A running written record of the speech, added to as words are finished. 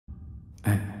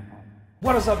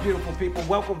What is up, beautiful people?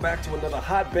 Welcome back to another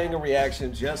hot banger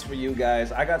reaction just for you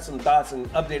guys. I got some thoughts and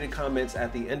updated comments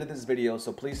at the end of this video,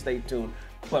 so please stay tuned.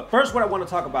 But first, what I want to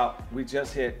talk about, we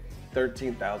just hit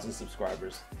 13,000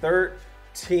 subscribers.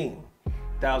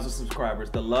 13,000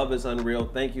 subscribers. The love is unreal.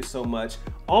 Thank you so much.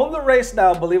 On the race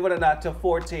now, believe it or not, to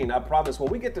 14. I promise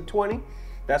when we get to 20,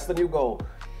 that's the new goal.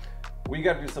 We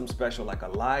got to do something special, like a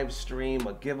live stream,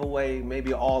 a giveaway,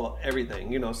 maybe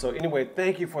everything, you know. So anyway,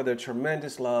 thank you for the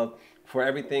tremendous love, for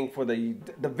everything, for the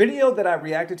video that I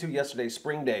reacted to yesterday,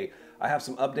 Spring Day. I have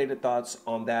some updated thoughts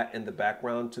on that in the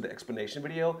background to the explanation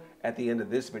video at the end of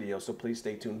this video, so please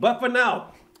stay tuned. But for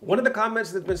now, one of the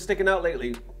comments that's been sticking out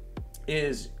lately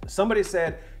is somebody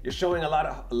said, you're showing a lot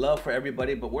of love for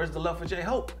everybody, but where's the love for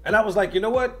J-Hope? And I was like, you know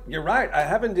what? You're right. I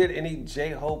haven't did any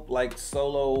J-Hope like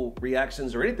solo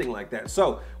reactions or anything like that.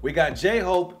 So we got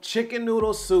J-Hope Chicken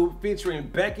Noodle Soup featuring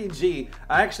Becky G.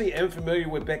 I actually am familiar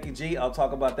with Becky G. I'll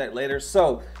talk about that later.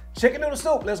 So Chicken Noodle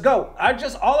Soup, let's go.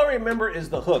 All I remember is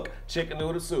the hook, Chicken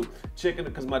Noodle Soup. Chicken,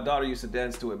 because my daughter used to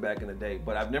dance to it back in the day,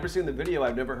 but I've never seen the video.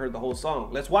 I've never heard the whole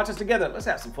song. Let's watch this together. Let's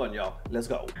have some fun, y'all. Let's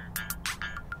go.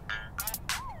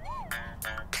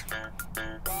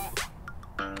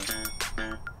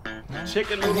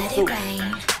 Chicken Noodle Soup. I let it rain,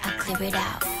 I clear it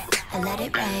out. I let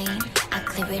it rain, I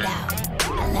clear it out.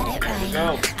 I let it rain,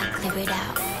 I clear it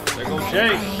out. There goes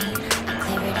Jay. I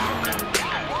clear it out.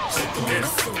 Chicken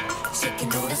noodle soup, chicken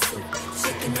noodle soup,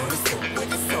 chicken noodle soup with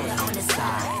the soda on the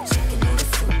side. Chicken noodle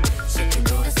soup, chicken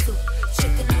noodle soup,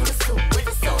 chicken noodle soup with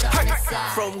the soda on the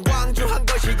side. From Gwangju 한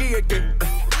것이 기획된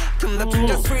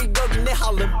금납주가 스윗거긴 내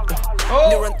Harlem.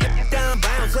 누런 입단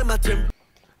바운스 맞춤.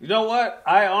 You know what?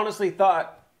 I honestly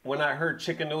thought when I heard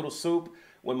Chicken Noodle Soup,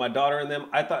 when my daughter and them,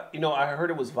 I thought, you know, I heard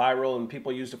it was viral and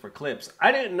people used it for clips.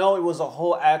 I didn't know it was a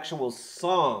whole actual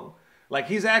song. Like,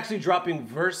 he's actually dropping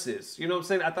verses. You know what I'm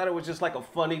saying? I thought it was just like a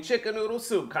funny Chicken Noodle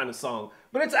Soup kind of song.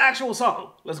 But it's an actual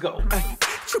song. Let's go.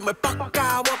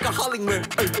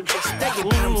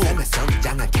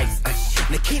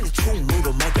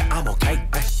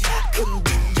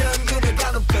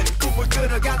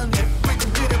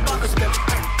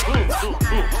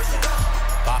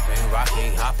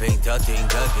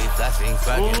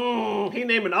 He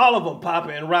naming all of them,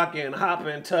 poppin', rockin',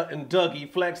 hoppin', tuttin',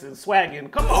 Dougie, flexin',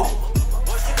 swaggin'. Come on.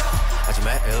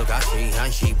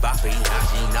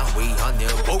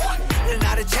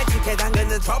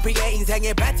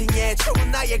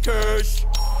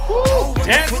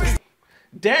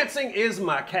 Dancing is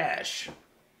my cash.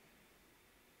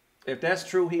 If that's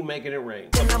true, he making it rain.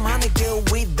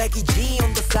 With Becky G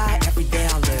on the side every day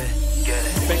I live.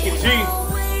 Becky G.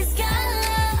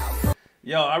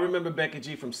 Yo, I remember Becky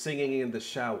G from singing in the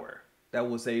shower. That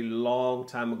was a long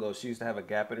time ago. She used to have a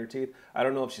gap in her teeth. I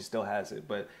don't know if she still has it,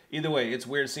 but either way, it's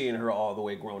weird seeing her all the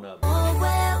way grown up.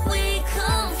 Where we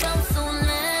come from, so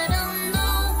let them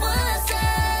know what's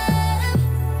up.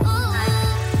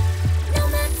 No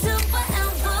matter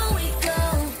wherever we go,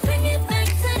 bring it back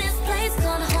to this place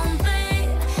called home, babe.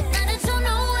 Now that you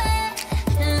know it,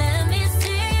 let me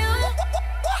see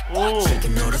you.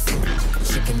 Chicken noodle soup,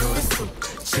 chicken noodle soup.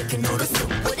 Chicken noodle soup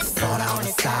with the soda on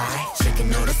the side. Chicken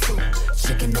noodle soup,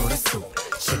 chicken noodle soup,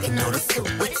 chicken noodle soup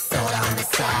with the soda on the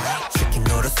side. Chicken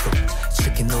noodle soup,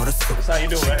 chicken noodle soup. That's how you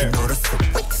do it right here. Chicken noodle soup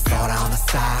with the soda on the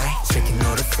side. Chicken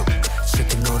noodle soup,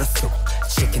 chicken noodle soup,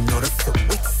 chicken noodle soup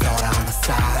with the soda on the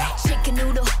side. Chicken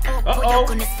noodle,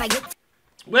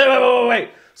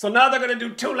 Wait. So now they're gonna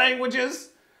do two languages?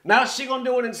 Now she gonna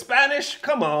do it in Spanish?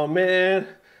 Come on, man.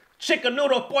 Chicken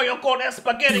noodle pollo con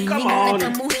espagueti, come on.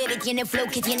 Tiene flow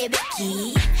que tiene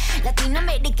Becky.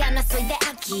 Latinoamericana soy de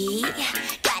aquí.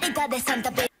 Carita de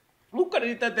santa pero.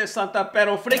 Carita de santa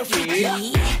pero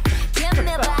friki. ¿Quién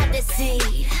me va a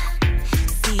decir?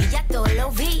 Si ya todo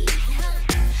lo vi.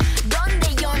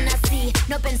 Donde yo nací,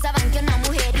 no pensaban que una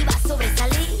mujer iba a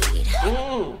sobresalir.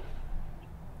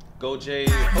 Go Jay.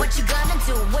 What you gonna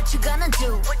do? What you gonna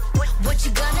do? What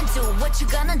you gonna do? What you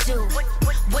gonna do?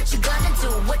 What you gonna do?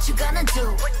 What you gonna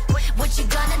do? What you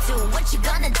gonna do? What you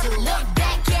gonna do? Look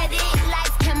back at it,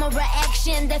 live camera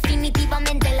action.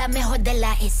 Definitivamente la mejor de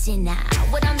la escena.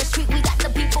 We're on the street, we got the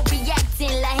people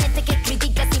reacting. La gente que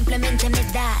critica simplemente me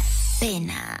da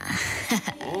pena.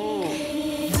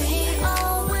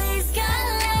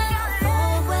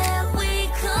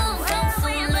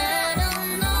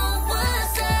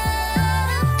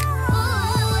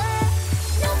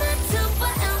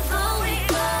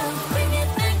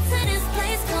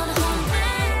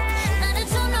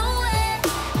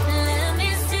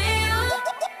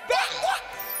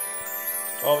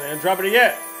 Oh, they ain't dropping it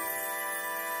yet.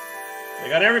 They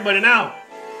got everybody now.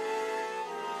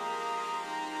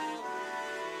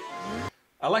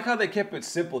 I like how they kept it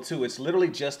simple too. It's literally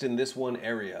just in this one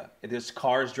area. There's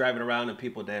cars driving around and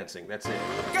people dancing. That's it.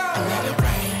 I let it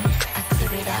rain, I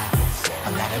clear it out. I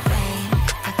let it rain,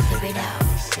 I clear it out.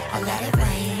 I let it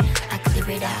rain, I clear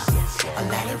it out. I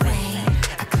let it rain,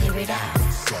 I clear it out.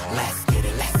 Let's get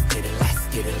it, let's get it, let's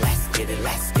get it, let's get it,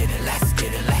 let's get it, let's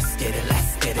get it, let's get it,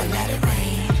 let's get it. I let it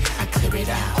rain, I clear it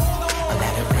out. I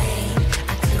let it rain,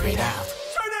 I clear it out.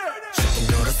 Chicken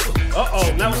noodle soup.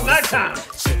 Uh-oh, now it's nighttime.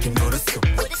 Chicken noodle soup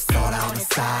with soda on the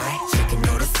side. Chicken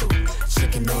noodle soup.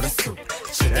 Chicken noodle soup.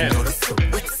 Chicken noodle soup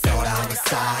with soda on the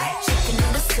side. Chicken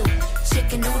noodle soup.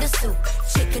 Chicken noodle soup.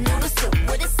 Chicken noodle soup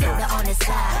with soda on the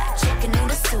side. Chicken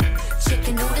noodle soup.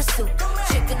 Chicken noodle soup.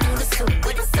 Chicken noodle soup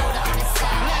with soda on the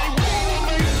side.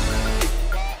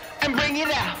 And bring it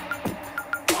out.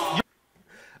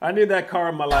 I need that car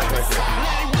in my life right there.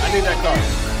 I need that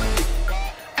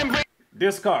car.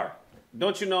 This car.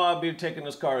 Don't you know I'd be taking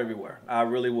this car everywhere? I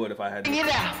really would if I had to. Bring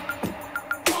it out.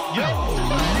 Yo.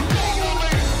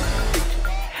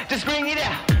 Just bring it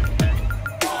out.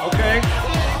 Okay.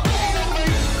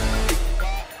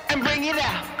 And bring it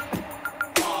out.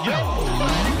 Yo.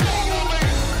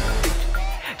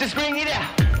 Just bring it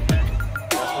out.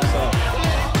 That's what's up.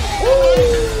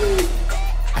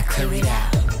 I clear it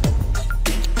out.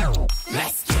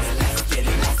 Let's get it, let's get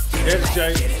it, let's get it. Here's Jay.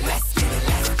 Let's get it, let's get it,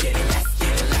 let's get it, let's get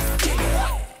it, let's get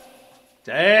it.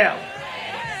 Damn.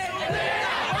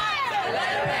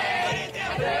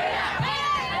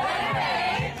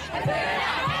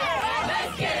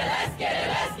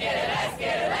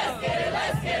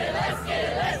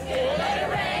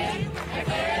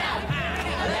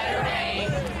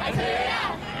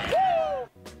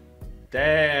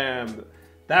 Damn,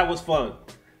 that was fun.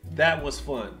 That was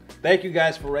fun. Thank you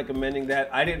guys for recommending that.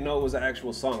 I didn't know it was an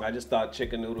actual song. I just thought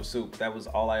Chicken Noodle Soup. That was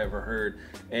all I ever heard.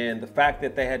 And the fact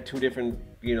that they had two different,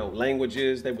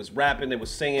 languages, they was rapping, they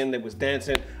was singing, they was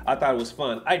dancing, I thought it was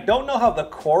fun. I don't know how the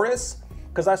chorus,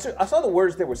 because I saw the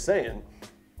words they were saying,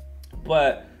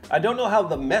 but I don't know how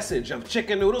the message of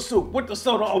Chicken Noodle Soup with the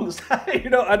soda on the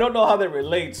side, I don't know how that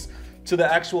relates to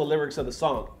the actual lyrics of the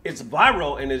song. It's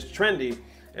viral and it's trendy,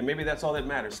 and maybe that's all that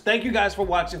matters. Thank you guys for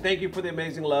watching. Thank you for the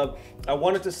amazing love. I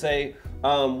wanted to say,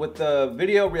 with the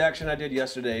video reaction I did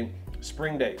yesterday,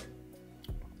 Spring Day,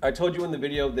 I told you in the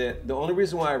video that the only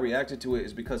reason why I reacted to it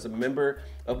is because a member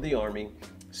of the Army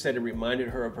said it reminded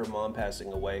her of her mom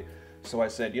passing away. So I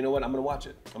said, you know what, I'm gonna watch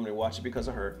it. I'm gonna watch it because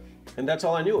of her. And that's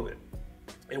all I knew of it.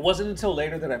 It wasn't until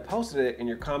later that I posted it and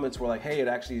your comments were like, hey, it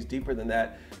actually is deeper than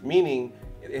that. Meaning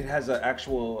it has an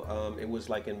actual, it was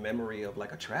like in memory of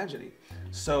like a tragedy.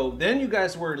 So then you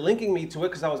guys were linking me to it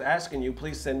because I was asking you,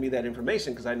 please send me that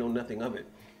information because I know nothing of it.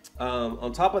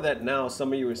 On top of that, now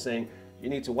some of you are saying you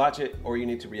need to watch it or you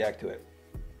need to react to it.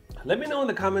 Let me know in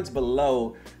the comments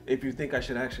below if you think I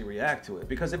should actually react to it,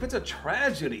 because if it's a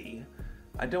tragedy,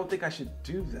 I don't think I should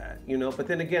do that, but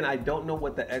then again, I don't know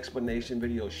what the explanation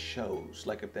video shows,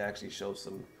 like if they actually show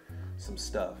some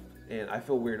stuff, and I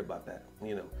feel weird about that,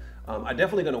 I'm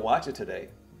definitely gonna watch it today,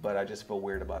 but I just feel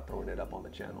weird about throwing it up on the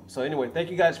channel. So anyway, thank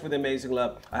you guys for the amazing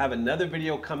love. I have another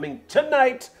video coming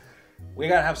tonight. We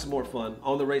gotta have some more fun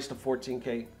on the race to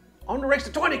 14K, on the race to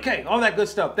 20K, all that good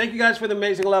stuff. Thank you guys for the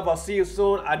amazing love. I'll see you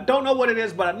soon. I don't know what it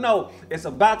is, but I know it's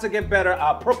about to get better.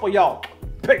 I'll purple y'all.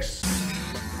 Peace.